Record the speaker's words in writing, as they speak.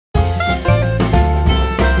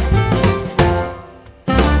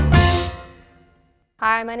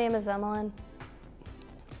Hi, my name is Emilyn.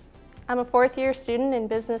 I'm a fourth-year student in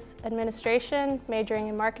business administration, majoring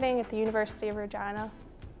in marketing at the University of Regina.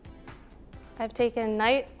 I've taken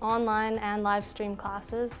night, online, and live stream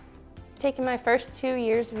classes. I've taken my first 2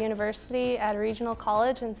 years of university at a regional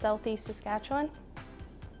college in southeast Saskatchewan.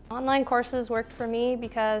 Online courses worked for me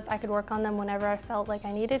because I could work on them whenever I felt like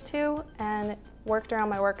I needed to, and it worked around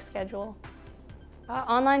my work schedule.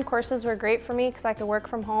 Online courses were great for me because I could work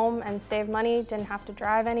from home and save money, didn't have to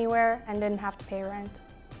drive anywhere, and didn't have to pay rent.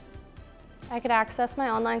 I could access my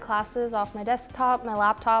online classes off my desktop, my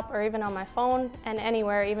laptop, or even on my phone, and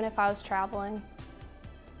anywhere, even if I was traveling.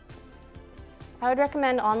 I would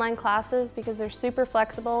recommend online classes because they're super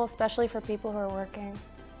flexible, especially for people who are working.